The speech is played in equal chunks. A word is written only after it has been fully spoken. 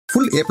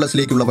Full A+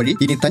 ലേക്കുള്ള വഴി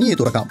ഇനി തനിയെ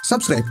തുറക്കാം.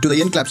 Subscribe to the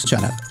ENCLAPS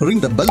channel. Ring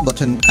the bell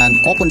button and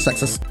open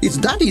success. It's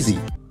that easy.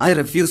 I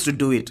refuse to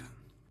do it.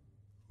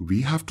 We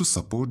have to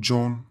support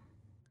John.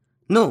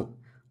 No,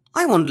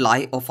 I won't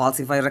lie or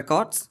falsify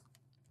records.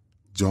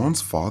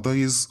 John's father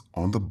is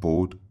on the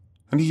board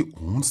and he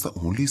owns the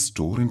only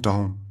store in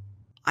town.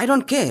 I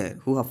don't care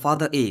who her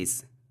father is.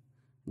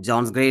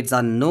 John's grades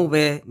are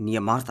nowhere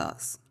near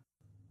Martha's.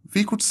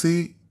 We could say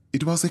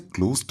it was a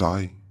close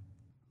tie.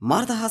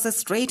 Martha has a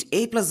straight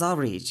A+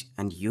 average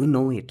and you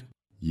know it.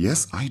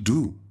 Yes, I do.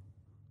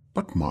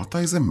 But Martha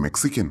is a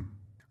Mexican.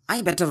 I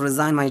better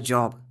resign my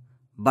job,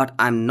 but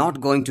I'm not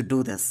going to do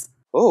this.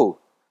 Oh,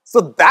 so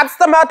that's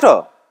the matter.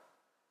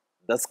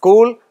 The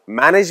school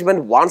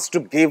management wants to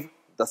give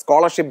the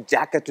scholarship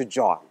jacket to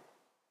John.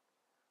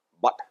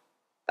 But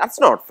that's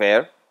not fair.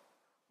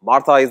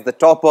 Martha is the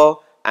topper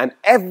and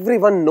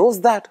everyone knows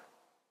that.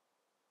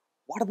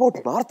 What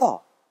about Martha?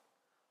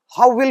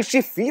 How will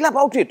she feel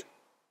about it?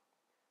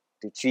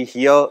 Did she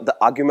hear the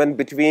argument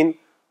between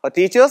her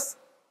teachers?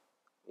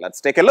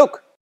 Let's take a look.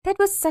 That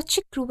was such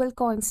a cruel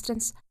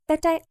coincidence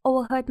that I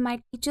overheard my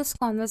teacher's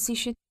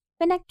conversation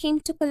when I came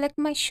to collect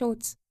my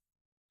shorts.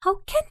 How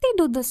can they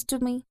do this to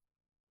me?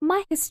 My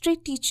history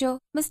teacher,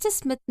 Mr.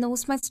 Smith,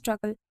 knows my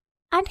struggle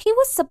and he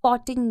was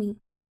supporting me.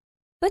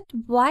 But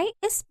why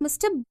is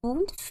Mr.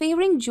 Boone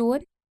favoring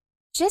Joan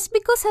just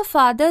because her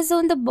father is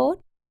on the board?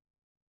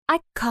 I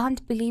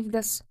can't believe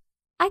this.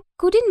 I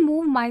couldn't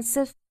move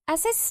myself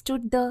as I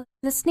stood there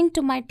listening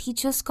to my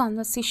teacher's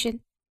conversation.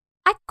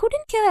 I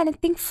couldn't hear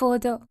anything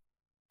further.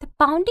 The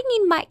pounding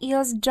in my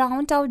ears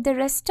drowned out the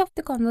rest of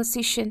the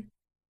conversation.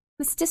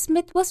 Mr.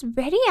 Smith was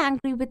very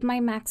angry with my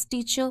maths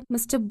teacher,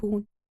 Mr.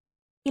 Boone.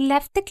 He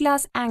left the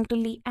class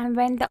angrily and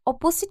went the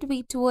opposite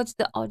way towards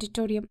the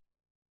auditorium.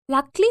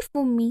 Luckily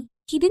for me,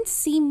 he didn't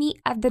see me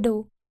at the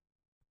door.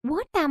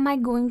 What am I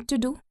going to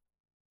do?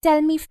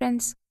 Tell me,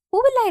 friends, who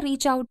will I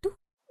reach out to?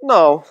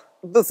 Now,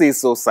 this is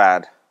so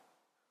sad.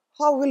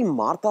 How will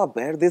Martha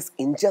bear this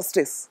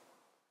injustice?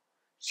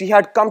 She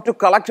had come to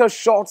collect her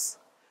shorts.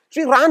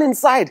 She ran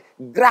inside,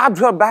 grabbed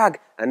her bag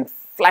and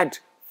fled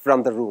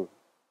from the room.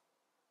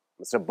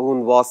 Mr.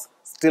 Boone was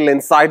still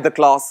inside the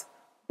class,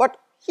 but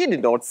he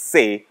did not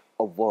say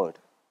a word.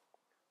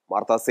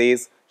 Martha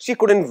says she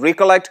couldn't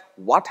recollect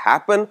what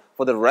happened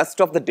for the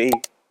rest of the day.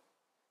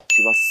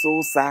 She was so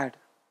sad.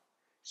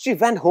 She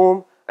went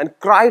home and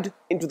cried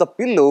into the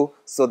pillow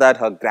so that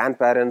her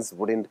grandparents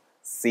wouldn't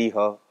see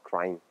her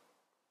crying.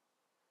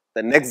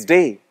 The next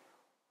day,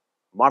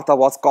 Martha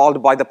was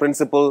called by the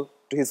principal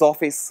to his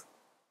office.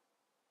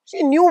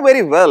 She knew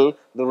very well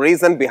the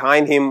reason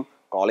behind him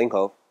calling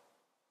her.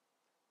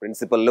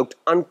 Principal looked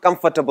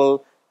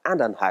uncomfortable and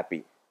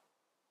unhappy.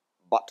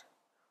 But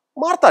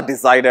Martha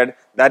decided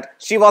that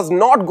she was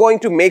not going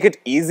to make it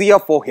easier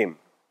for him.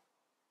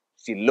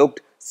 She looked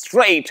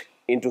straight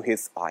into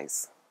his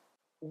eyes.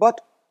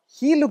 But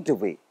he looked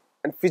away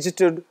and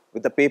fidgeted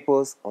with the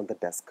papers on the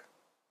desk.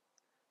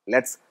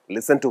 Let's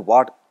listen to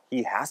what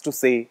he has to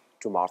say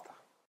to Martha.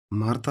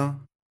 Martha,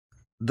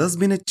 there's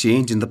been a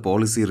change in the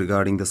policy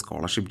regarding the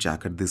scholarship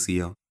jacket this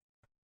year.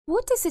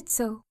 What is it,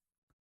 sir?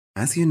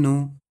 As you know,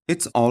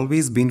 it's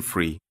always been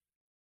free.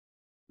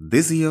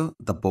 This year,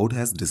 the board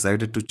has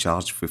decided to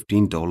charge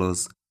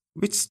 $15,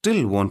 which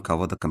still won't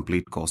cover the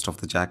complete cost of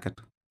the jacket.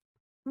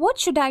 What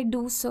should I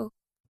do, sir?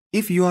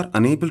 If you are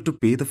unable to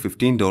pay the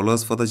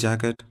 $15 for the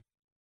jacket,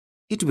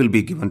 it will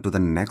be given to the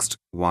next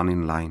one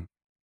in line.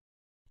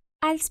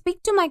 I'll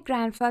speak to my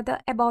grandfather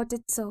about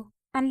it, sir,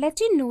 and let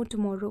you know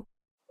tomorrow.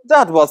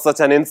 That was such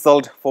an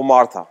insult for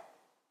Martha.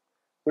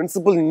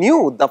 Principal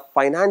knew the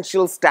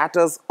financial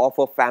status of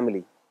her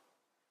family.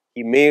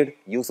 He made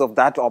use of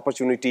that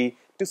opportunity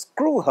to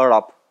screw her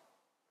up.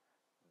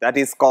 That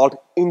is called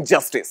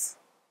injustice.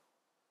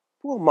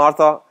 Poor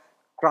Martha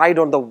cried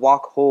on the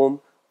walk home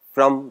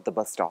from the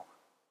bus stop.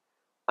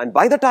 And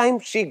by the time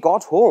she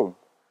got home,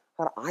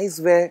 her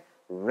eyes were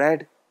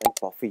red and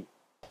puffy.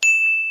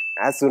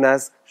 As soon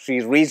as she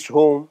reached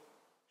home,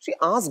 she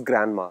asked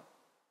Grandma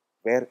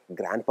where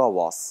Grandpa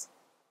was.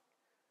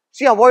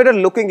 She avoided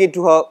looking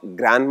into her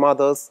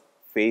grandmother's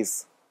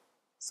face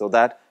so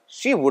that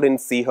she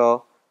wouldn't see her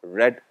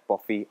red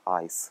puffy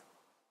eyes.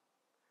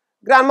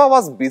 Grandma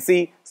was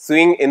busy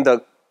sewing in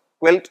the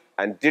quilt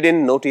and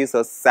didn't notice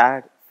her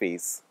sad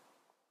face.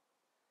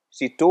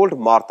 She told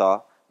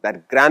Martha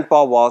that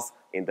Grandpa was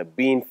in the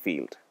bean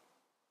field.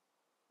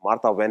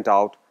 Martha went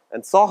out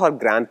and saw her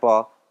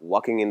grandpa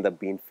working in the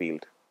bean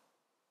field.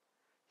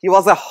 He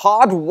was a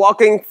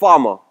hard-working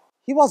farmer.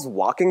 He was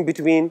walking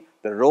between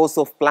the rows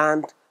of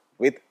plant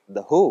with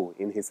the hoe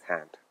in his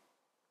hand.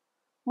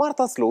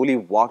 Martha slowly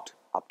walked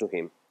up to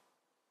him,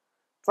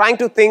 trying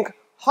to think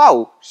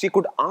how she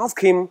could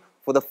ask him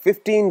for the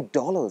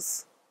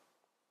 $15.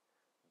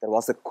 There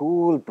was a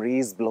cool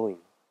breeze blowing,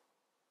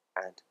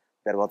 and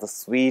there was a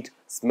sweet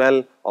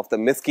smell of the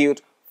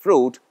mesquite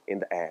fruit in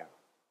the air.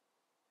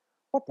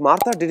 But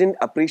Martha didn't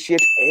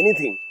appreciate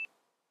anything.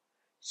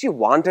 She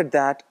wanted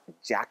that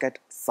jacket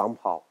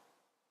somehow.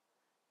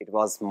 It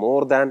was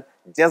more than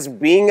just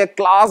being a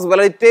class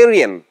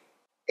valedictorian.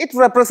 It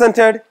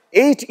represented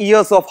 8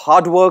 years of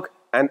hard work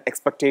and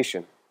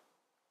expectation.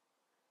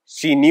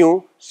 She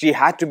knew she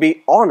had to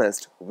be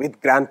honest with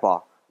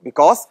Grandpa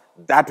because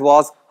that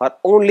was her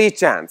only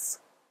chance.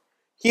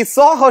 He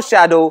saw her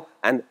shadow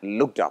and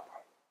looked up.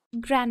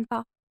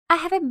 Grandpa, I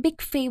have a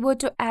big favor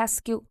to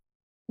ask you.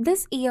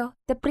 This year,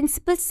 the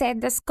principal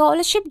said the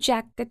scholarship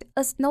jacket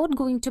is not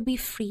going to be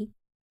free.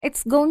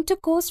 It's going to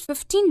cost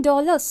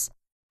 $15.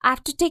 I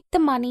have to take the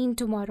money in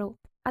tomorrow.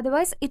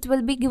 Otherwise, it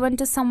will be given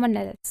to someone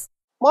else.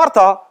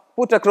 Martha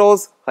put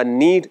across her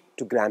need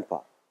to Grandpa.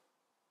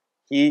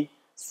 He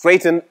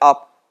straightened up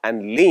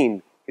and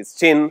leaned his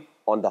chin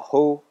on the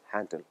hoe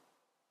handle.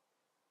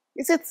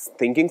 Is it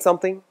thinking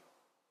something?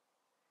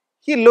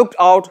 He looked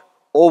out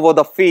over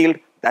the field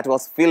that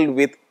was filled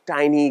with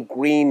tiny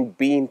green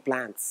bean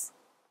plants.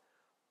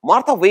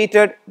 Martha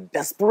waited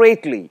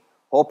desperately,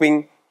 hoping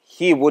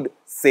he would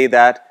say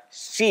that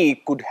she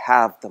could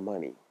have the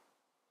money.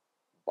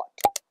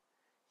 But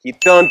he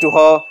turned to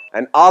her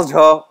and asked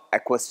her a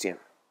question.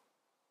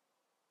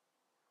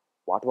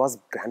 What was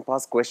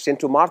Grandpa's question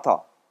to Martha?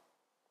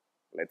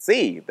 Let's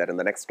see that in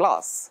the next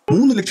class.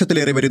 3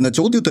 ലക്ഷത്തിലേറെ വരുന്ന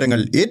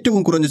ചോദ്യോത്തരങ്ങൾ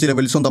ഏറ്റവും കുറഞ്ഞ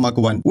ചിലവിൽ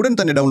സ്വന്തമാക്കുവാൻ ഉടൻ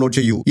തന്നെ download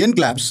ചെയ്യൂ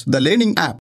എൻക്ലാപ്സ് the learning app.